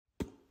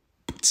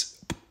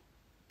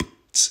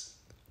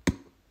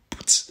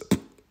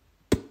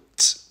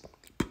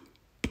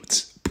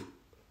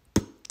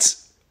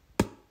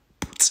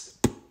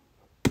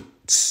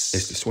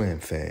It's the Swam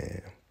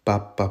Fam.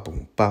 Bop, bop,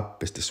 boom,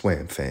 bop. It's the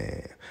Swam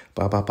Fam.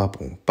 Bop, bop, bop,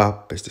 boom,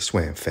 bop. It's the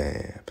Swam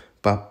Fam.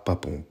 Bop,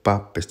 bop, boom,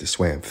 bop. It's the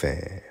Swam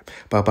Fam.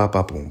 Bop, bop,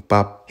 bop, boom,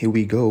 bop. Here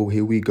we go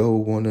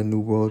on a new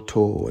world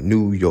tour.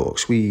 New York,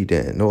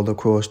 Sweden, all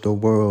across the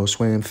world.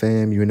 Swam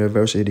Fam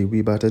University,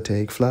 we about to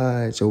take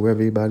flight. So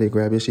everybody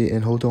grab your seat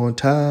and hold on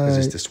tight. 'Cause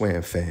it's the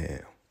Swam Fam.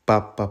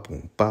 Bop, bop,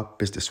 boom,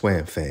 bop. It's the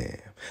Swam Fam.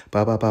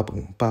 Bop, bop, bop,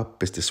 boom,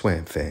 bop. It's the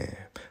Swam Fam.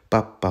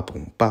 Bop, bop,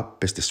 boom,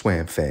 bop, it's the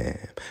Swam Fam.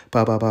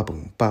 Bop, bop, bop,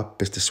 boom,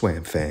 bop, it's the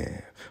Swam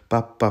Fam.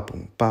 Bop, bop,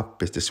 boom,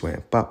 bop, it's the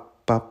Swam.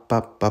 Bop, bop,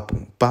 bop, bop,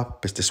 boom,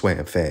 bop, it's the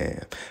Swam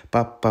Fam.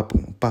 Bop, bop,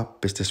 boom,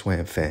 bop, it's the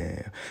Swam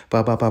Fam.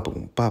 Bop, bop, bop,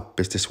 boom, bop,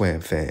 it's the Swam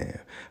Fam.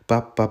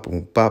 Bop, bop,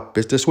 boom, bop,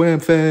 it's the Swam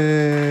Fam.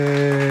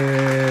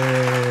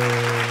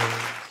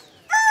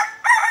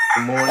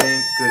 Good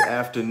morning, good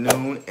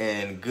afternoon,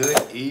 and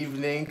good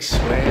evening,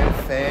 Swam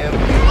Fam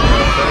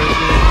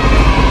University.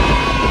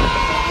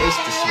 It's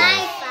the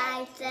Swam.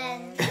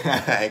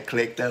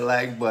 Click that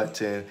like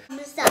button.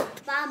 Thumbs up,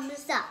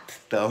 thumbs up.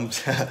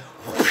 Thumbs up.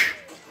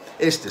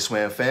 It's the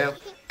Swam Fam.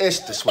 It's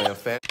the Swam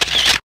Fam.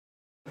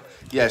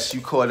 Yes,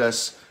 you caught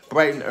us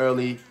bright and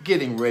early,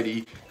 getting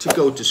ready to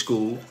go to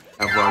school.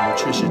 Have our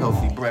nutrition,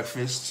 healthy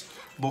breakfasts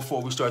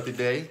before we start the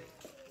day.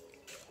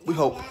 We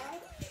hope.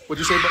 What'd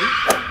you say, buddy?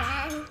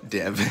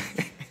 Devin.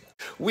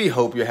 We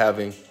hope you're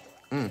having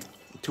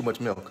too much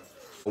milk.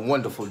 A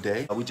wonderful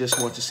day. We just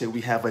want to say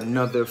we have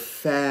another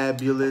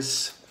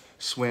fabulous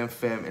Swam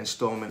Fam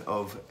installment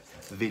of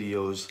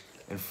videos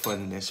and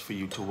funness for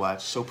you to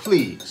watch. So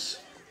please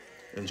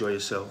enjoy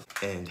yourself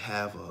and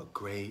have a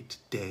great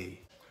day.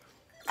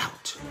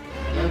 Out.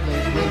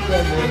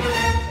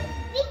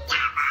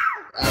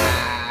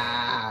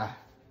 Ah.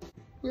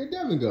 Where'd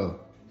Devin go?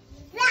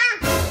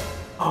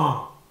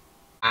 Oh.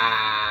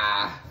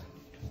 Ah.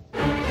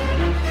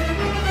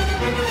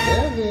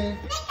 Devin.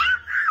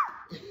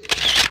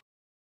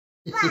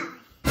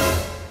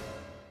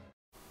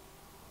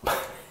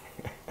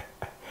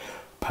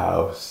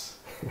 Pause.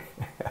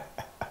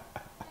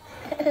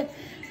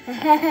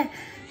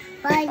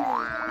 I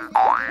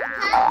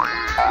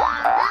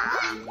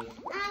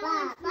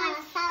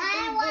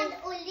want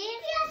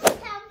Olivia to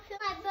come to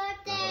my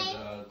birthday.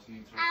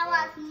 I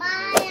want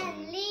Maya and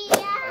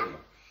Liam.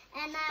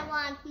 And I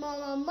want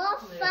Mama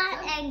Mofa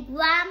and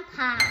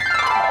Grandpa.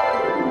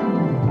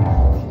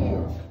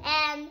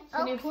 And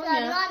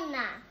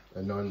Nonna.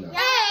 Nonna.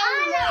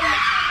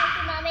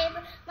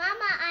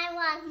 Mama, I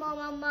want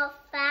Mama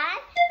Mofa,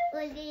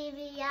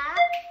 Olivia.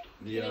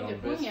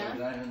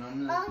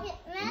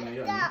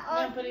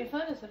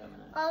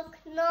 Och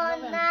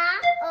Nonna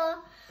och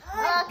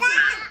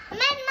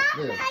men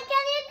mamma,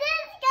 can you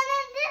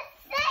just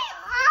say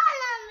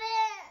all of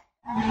it?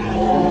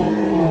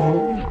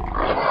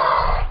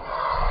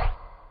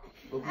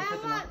 I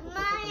want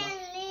Maya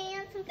and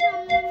Liam to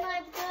come to my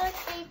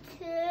birthday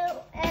too,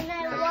 and I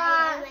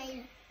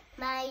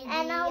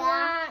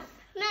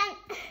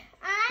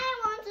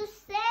want to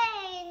say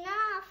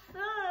enough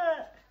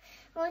first.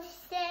 I want to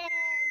say.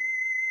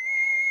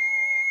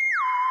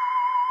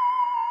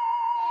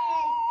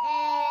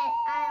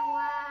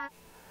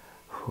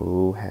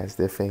 Who has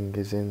their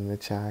fingers in the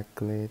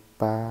chocolate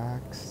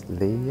box?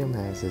 Liam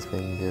has his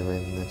finger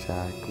in the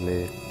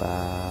chocolate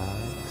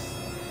box.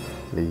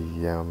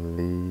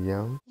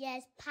 Liam.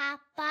 Yes,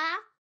 Papa.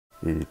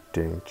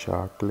 Eating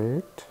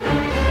chocolate.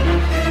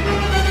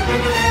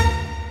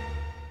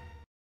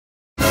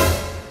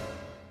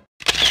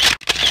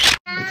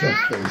 What's that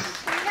face?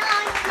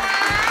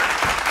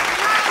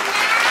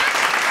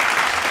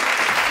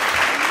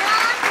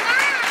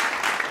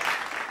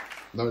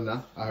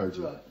 Nonna, I heard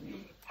you.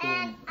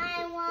 And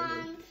I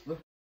want...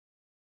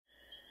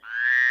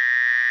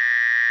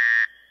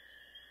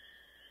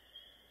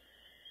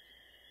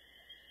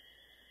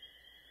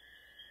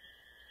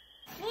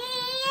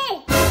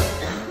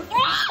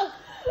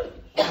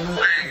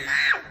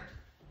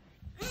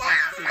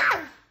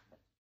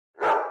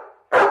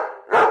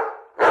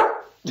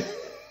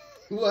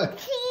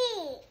 What?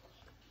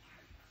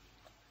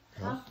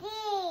 Huh?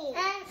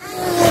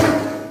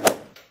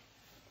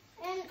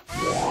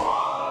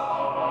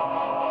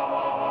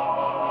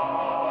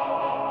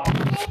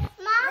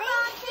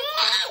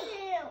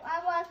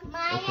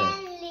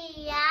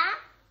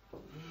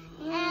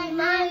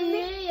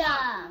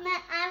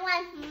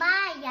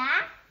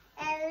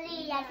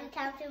 To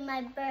come to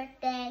my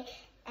birthday,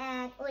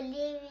 and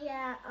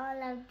Olivia,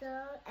 all of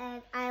those,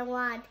 and I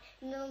want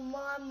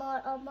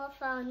more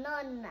for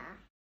Nonna.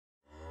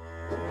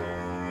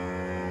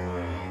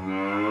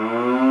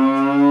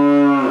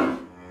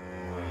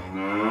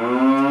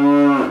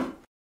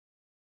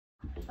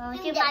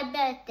 To my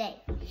birthday,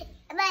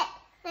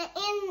 but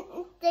in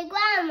the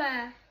grandma,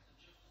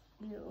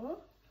 you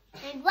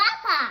and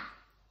Grandpa.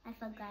 I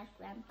forgot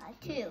Grandpa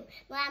too.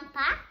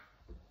 Grandpa.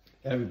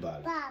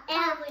 Everybody.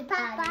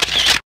 Everybody.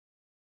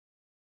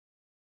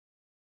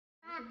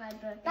 My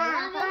birthday.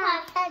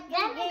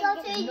 Let me go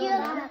to you.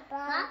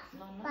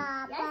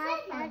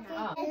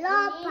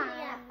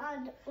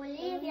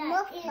 Olivia.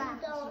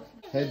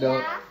 Hey,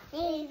 dog.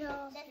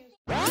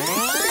 Funny.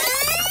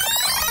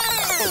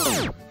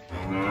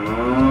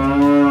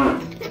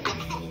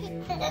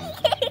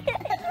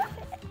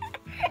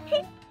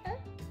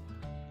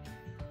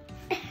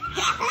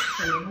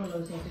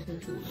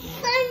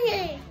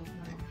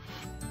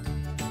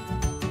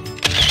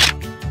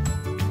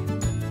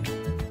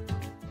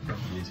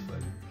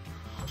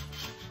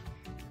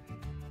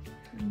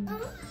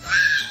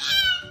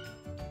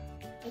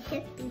 I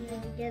can't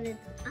even get it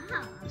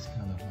out. It's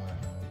kind of hard.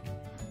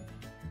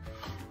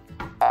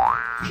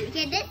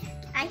 Okay, this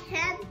I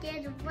can't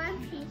get one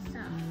piece of.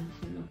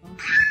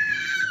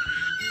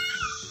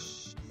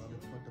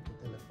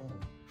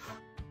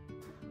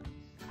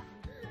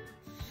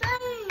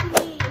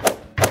 Funny.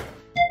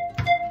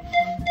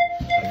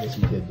 I guess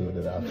we can't do it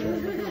without you.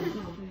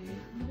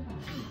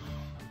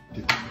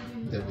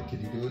 Devin, can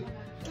you do it?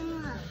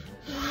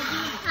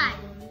 Hi.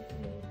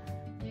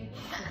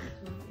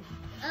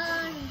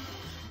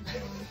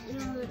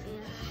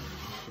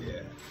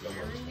 Yeah.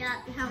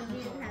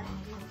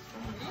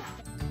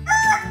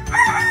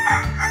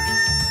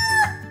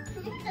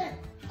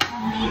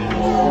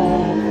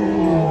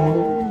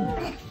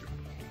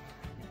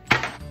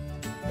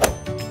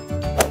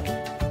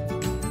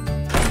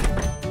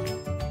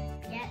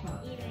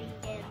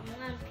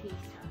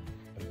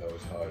 I know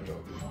it's hard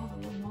though.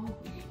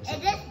 It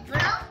is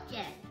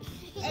broken.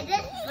 It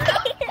is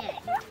broken.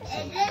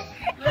 It is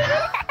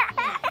broken.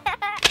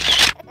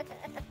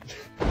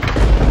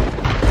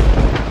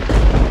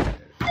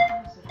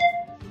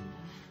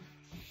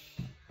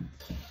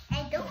 I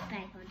don't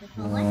bang on the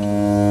floor.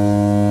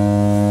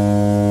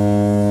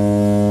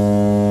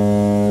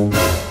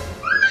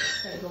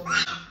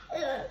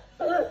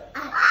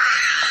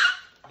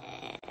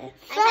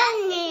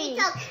 Funny.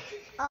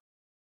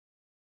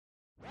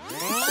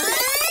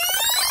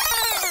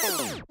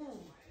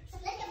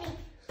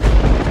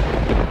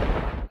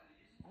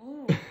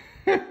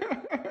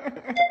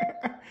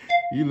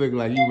 You look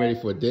like you ready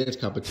for a dance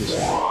competition.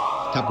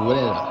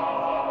 Capoeira.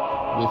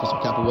 Ready for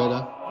some capoeira?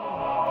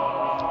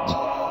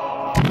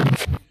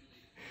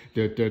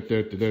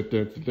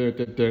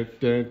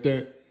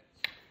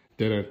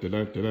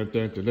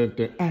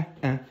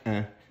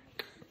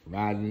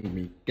 Riding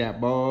me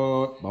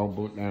cowboy, boom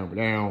boom down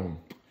down.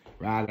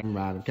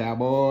 Riding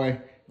cowboy,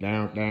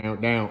 down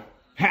down down.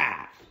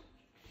 Ha!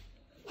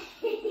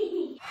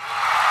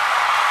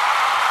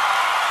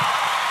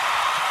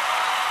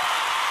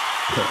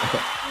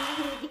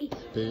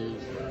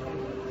 Peace.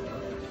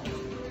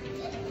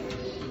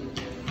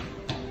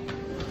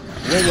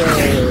 Winner!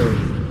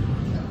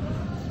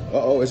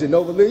 Uh-oh, is it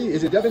Novalie?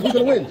 Is it Devin? Who's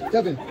gonna win?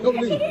 Devin,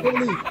 Novalie,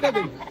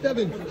 Devin,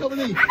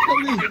 Novalie,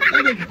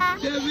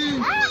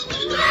 Devin.